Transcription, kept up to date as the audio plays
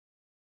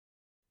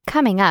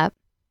Coming up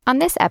on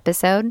this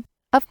episode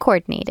of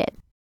Coordinated.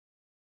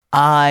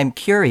 I'm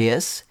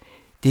curious,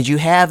 did you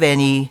have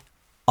any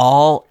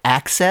all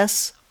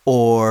access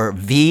or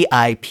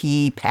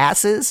VIP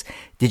passes?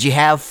 Did you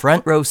have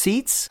front row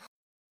seats?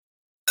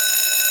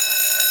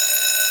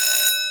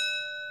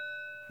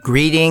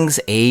 Greetings,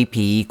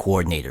 AP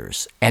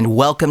coordinators, and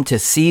welcome to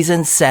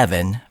Season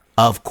 7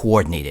 of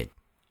Coordinated.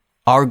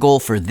 Our goal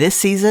for this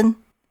season?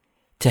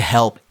 To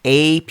help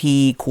AP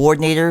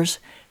coordinators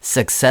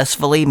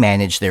successfully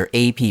manage their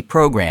AP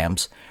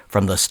programs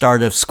from the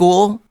start of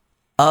school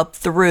up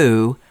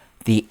through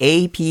the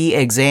AP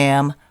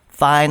exam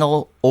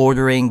final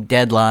ordering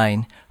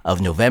deadline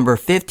of November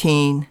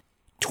 15,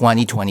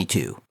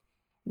 2022.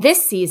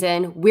 This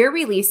season, we're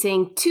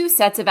releasing 2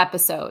 sets of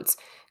episodes,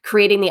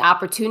 creating the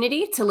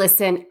opportunity to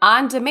listen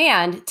on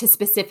demand to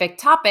specific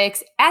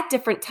topics at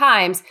different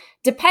times,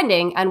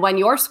 depending on when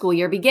your school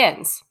year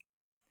begins.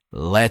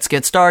 Let's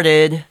get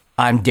started.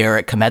 I'm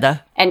Derek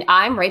Cometa. And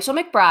I'm Rachel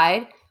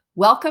McBride.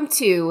 Welcome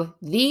to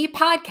the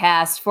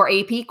podcast for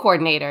AP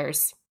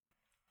coordinators.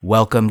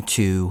 Welcome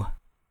to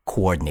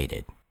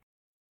Coordinated.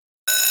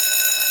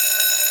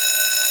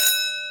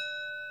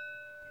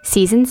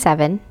 Season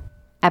 7,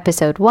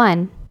 Episode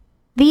 1,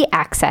 The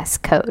Access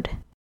Code.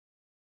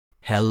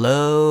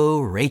 Hello,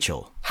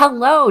 Rachel.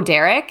 Hello,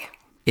 Derek.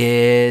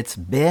 It's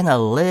been a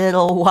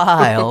little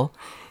while.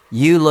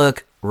 You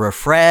look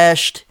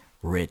refreshed,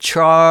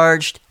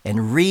 recharged,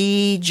 and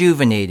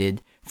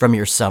rejuvenated from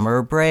your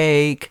summer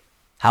break.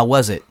 How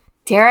was it?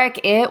 Derek,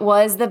 it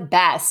was the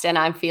best, and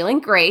I'm feeling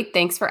great.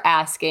 Thanks for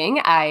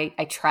asking. I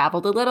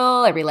traveled a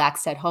little. I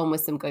relaxed at home with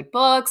some good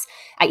books.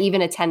 I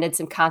even attended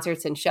some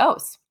concerts and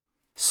shows.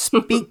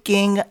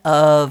 Speaking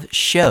of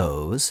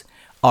shows,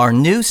 our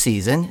new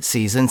season,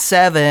 Season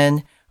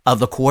 7 of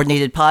the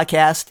Coordinated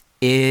Podcast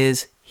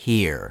is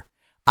here.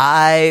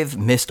 I've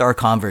missed our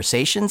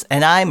conversations,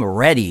 and I'm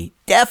ready,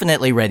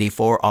 definitely ready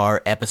for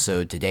our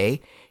episode today.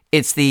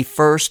 It's the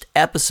first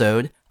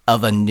episode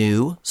of a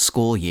new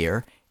school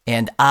year,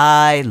 and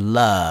I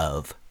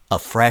love a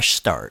fresh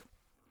start.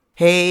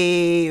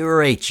 Hey,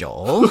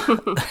 Rachel.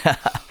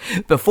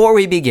 Before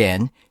we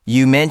begin,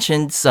 you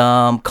mentioned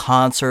some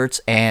concerts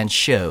and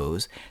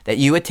shows that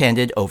you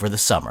attended over the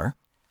summer.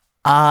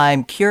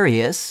 I'm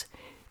curious,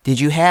 did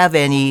you have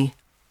any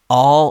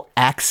all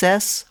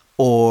access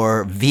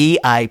or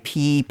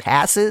VIP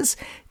passes?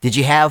 Did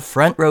you have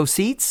front row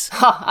seats?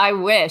 Oh, I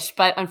wish,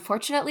 but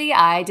unfortunately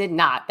I did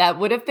not. It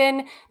would have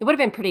been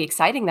pretty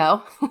exciting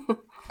though.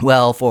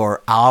 Well,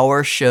 for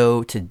our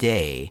show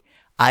today,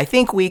 I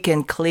think we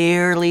can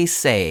clearly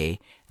say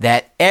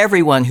that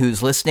everyone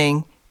who's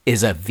listening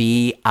is a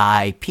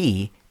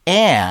VIP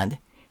and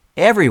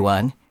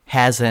everyone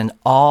has an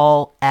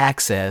all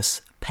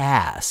access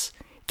pass.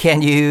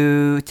 Can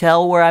you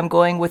tell where I'm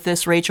going with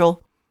this,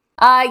 Rachel?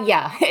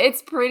 Yeah,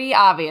 it's pretty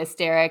obvious,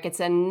 Derek. It's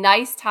a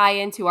nice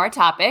tie-in to our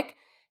topic,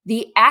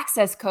 the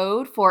access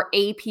code for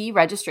AP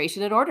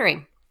registration and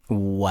ordering.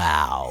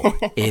 Wow.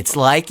 It's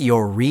like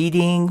you're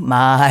reading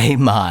my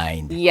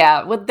mind.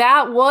 Yeah, well,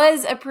 that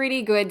was a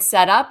pretty good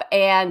setup,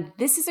 and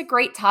this is a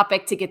great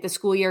topic to get the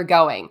school year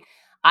going.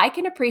 I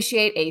can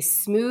appreciate a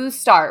smooth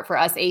start for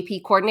us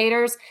AP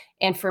coordinators,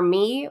 and for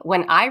me,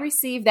 when I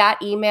received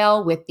that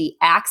email with the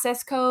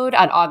access code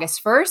on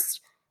August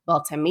 1st,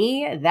 well, to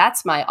me,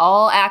 that's my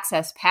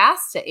all-access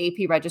pass to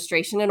AP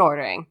registration and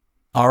ordering.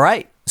 All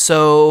right,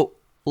 so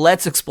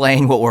let's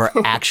explain what we're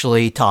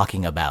actually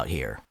talking about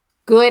here.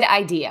 Good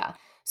idea.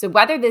 So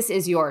whether this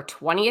is your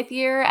 20th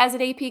year as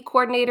an AP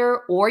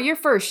coordinator or your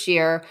first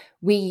year,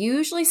 we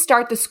usually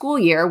start the school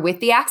year with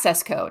the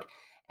access code.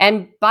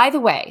 And by the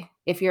way,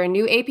 if you're a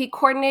new AP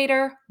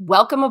coordinator,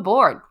 welcome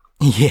aboard.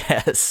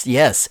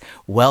 Yes,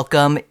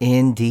 welcome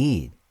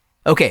indeed.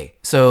 Okay,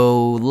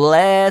 so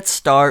let's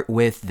start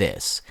with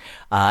this.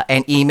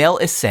 An email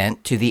is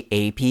sent to the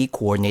AP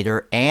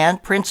coordinator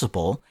and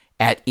principal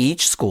at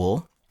each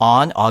school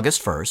on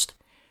August 1st.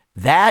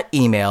 That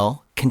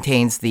email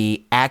contains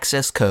the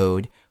access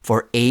code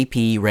for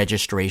AP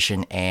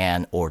registration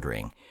and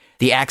ordering.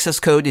 The access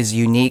code is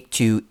unique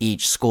to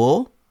each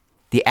school.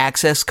 The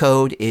access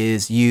code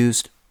is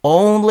used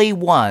only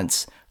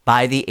once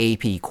by the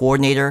AP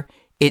coordinator.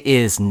 It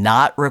is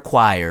not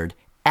required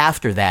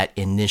after that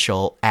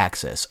initial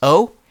access.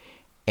 Oh,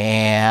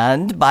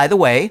 and by the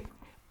way,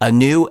 a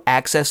new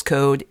access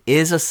code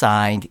is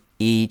assigned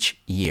each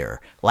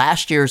year.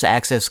 Last year's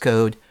access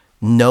code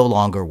no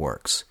longer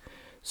works.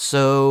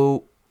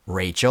 So,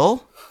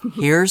 Rachel,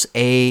 here's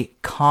a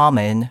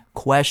common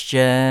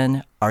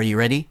question. Are you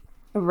ready?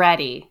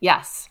 Ready,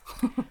 yes.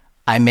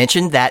 I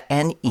mentioned that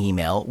an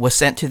email was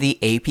sent to the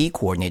AP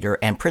coordinator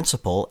and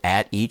principal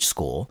at each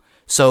school.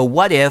 So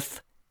what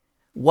if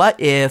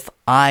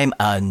I'm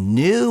a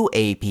new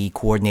AP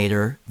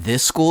coordinator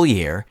this school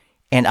year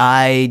and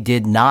I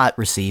did not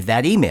receive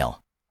that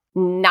email?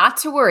 Not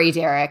to worry,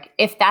 Derek.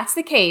 If that's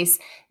the case,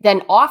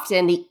 then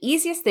often the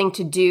easiest thing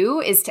to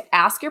do is to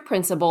ask your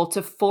principal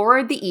to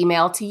forward the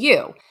email to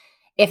you.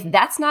 If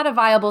that's not a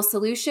viable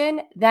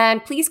solution,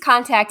 then please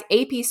contact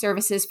AP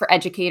Services for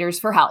Educators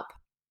for help.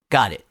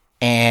 Got it.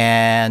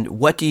 And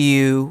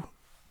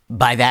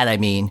by that I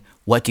mean,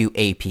 what do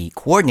AP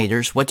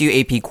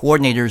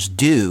coordinators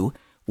do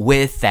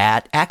with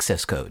that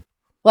access code?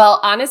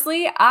 Well,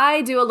 honestly,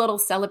 I do a little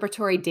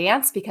celebratory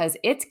dance because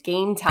it's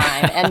game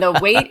time and the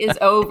wait is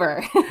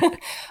over.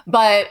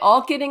 But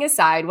all kidding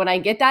aside, when I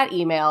get that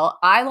email,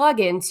 I log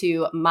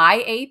into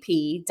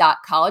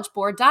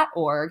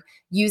myap.collegeboard.org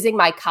using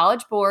my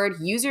College Board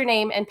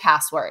username and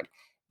password.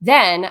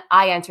 Then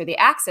I enter the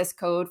access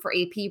code for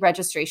AP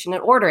registration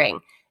and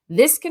ordering.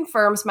 This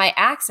confirms my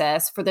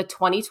access for the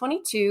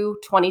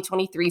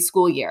 2022-2023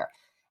 school year.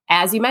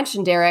 As you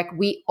mentioned, Derek,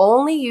 we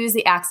only use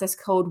the access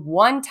code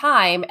one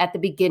time at the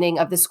beginning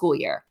of the school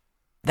year.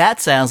 That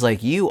sounds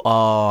like you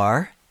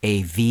are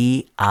a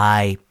VIP.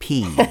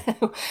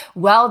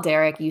 Well,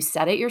 Derek, you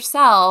said it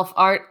yourself.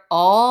 Aren't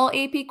all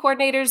AP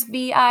coordinators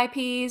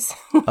VIPs?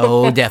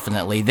 Oh,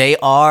 definitely. They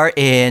are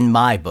in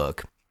my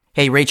book.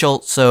 Hey,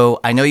 Rachel, so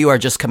I know you are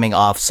just coming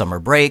off summer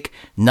break.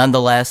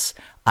 Nonetheless,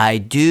 I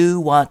do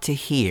want to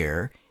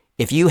hear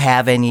if you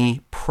have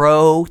any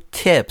pro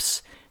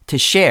tips to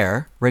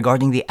share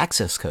regarding the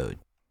access code.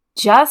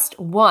 Just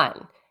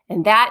one,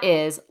 and that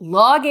is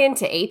log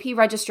into AP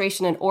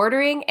registration and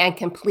ordering and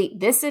complete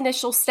this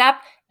initial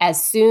step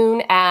as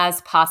soon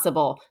as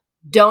possible.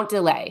 Don't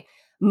delay.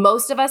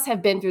 Most of us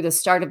have been through the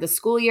start of the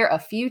school year a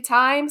few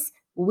times.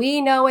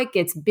 We know it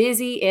gets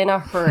busy in a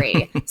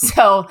hurry.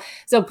 So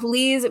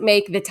please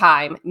make the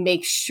time.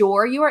 Make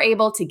sure you are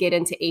able to get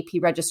into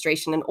AP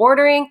registration and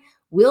ordering.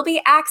 We'll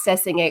be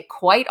accessing it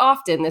quite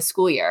often this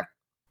school year.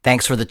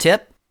 Thanks for the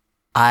tip.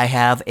 I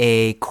have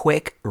a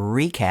quick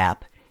recap,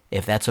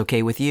 if that's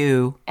okay with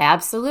you.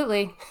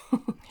 Absolutely.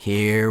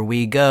 Here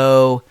we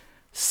go.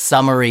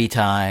 Summary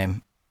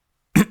time.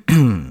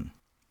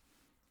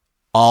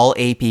 All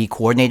AP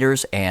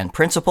coordinators and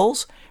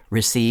principals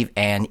receive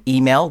an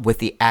email with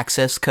the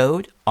access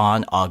code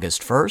on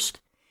August 1st.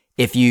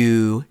 If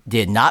you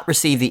did not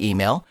receive the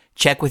email,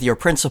 check with your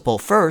principal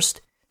first,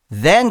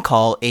 then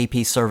call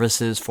AP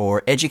Services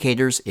for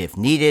Educators if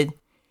needed.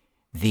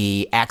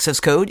 The access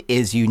code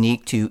is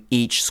unique to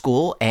each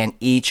school and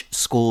each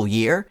school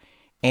year.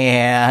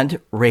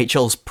 And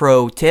Rachel's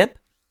pro tip,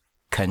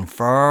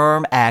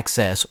 confirm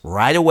access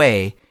right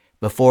away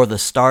before the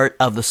start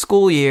of the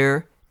school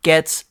year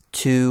gets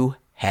too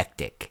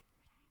hectic.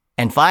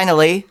 And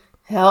finally,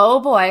 oh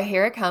boy,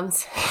 here it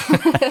comes.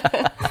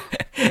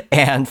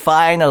 And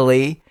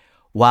finally,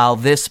 while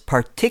this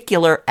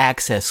particular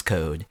access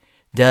code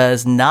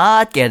does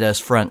not get us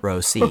front row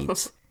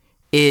seats,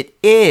 it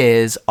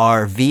is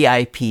our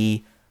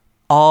VIP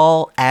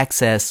all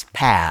access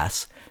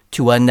pass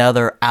to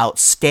another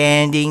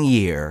outstanding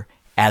year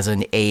as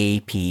an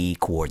AP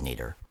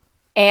coordinator.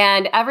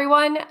 And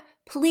everyone,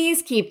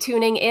 please keep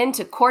tuning in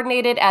to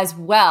Coordinated as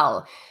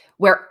well,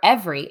 where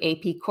every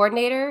AP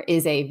coordinator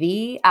is a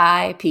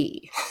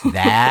VIP.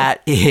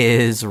 That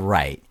is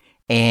right.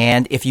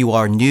 And if you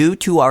are new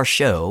to our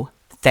show,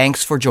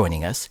 thanks for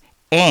joining us.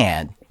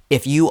 And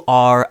if you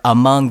are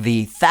among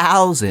the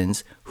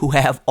thousands who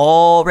have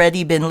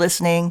already been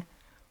listening,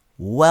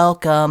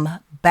 welcome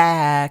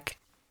back.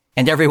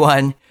 And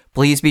everyone,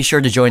 please be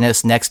sure to join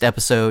us next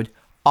episode.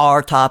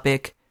 Our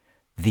topic,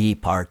 the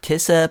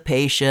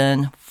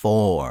participation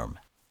form.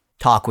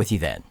 Talk with you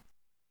then.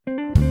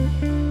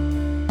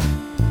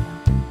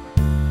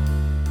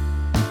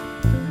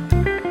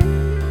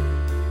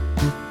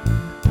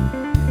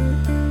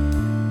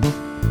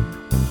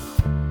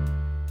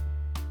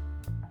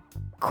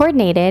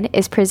 Coordinated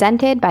is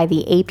presented by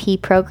the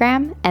AP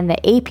program and the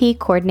AP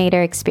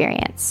Coordinator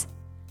Experience.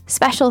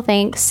 Special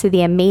thanks to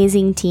the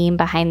amazing team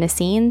behind the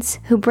scenes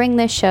who bring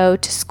this show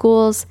to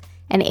schools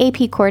and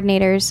AP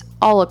coordinators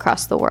all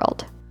across the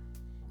world.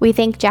 We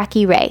thank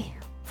Jackie Ray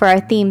for our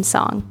theme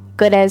song,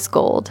 Good as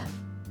Gold.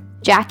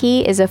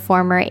 Jackie is a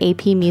former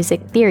AP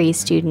Music Theory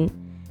student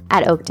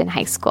at Oakton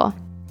High School.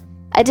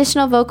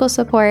 Additional vocal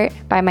support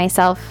by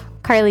myself,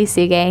 Carly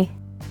Suge,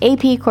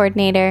 AP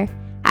Coordinator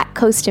at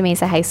Costa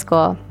Mesa High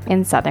School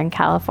in Southern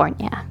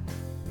California.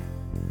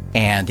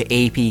 And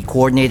AP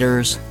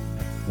coordinators,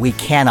 we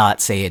cannot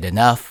say it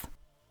enough.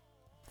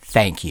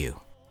 Thank you.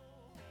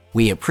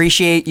 We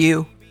appreciate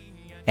you,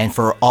 and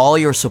for all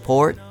your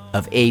support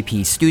of AP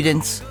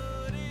students,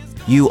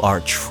 you are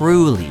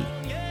truly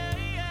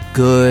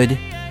good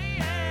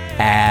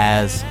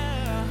as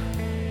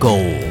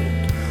gold.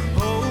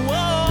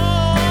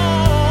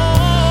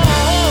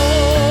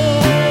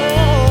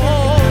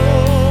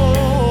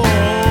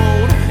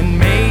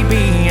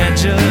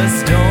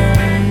 Just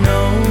don't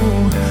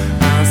know.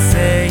 I'll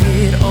say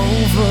it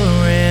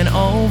over and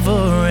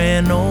over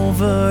and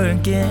over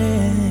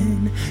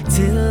again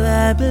till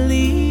I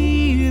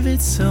believe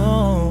it's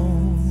so.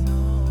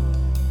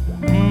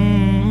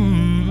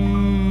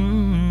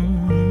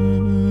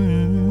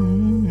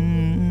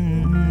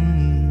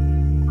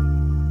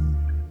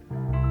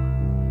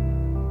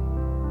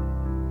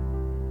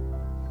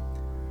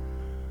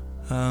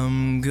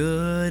 I'm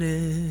good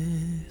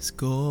as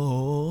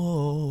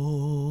gold.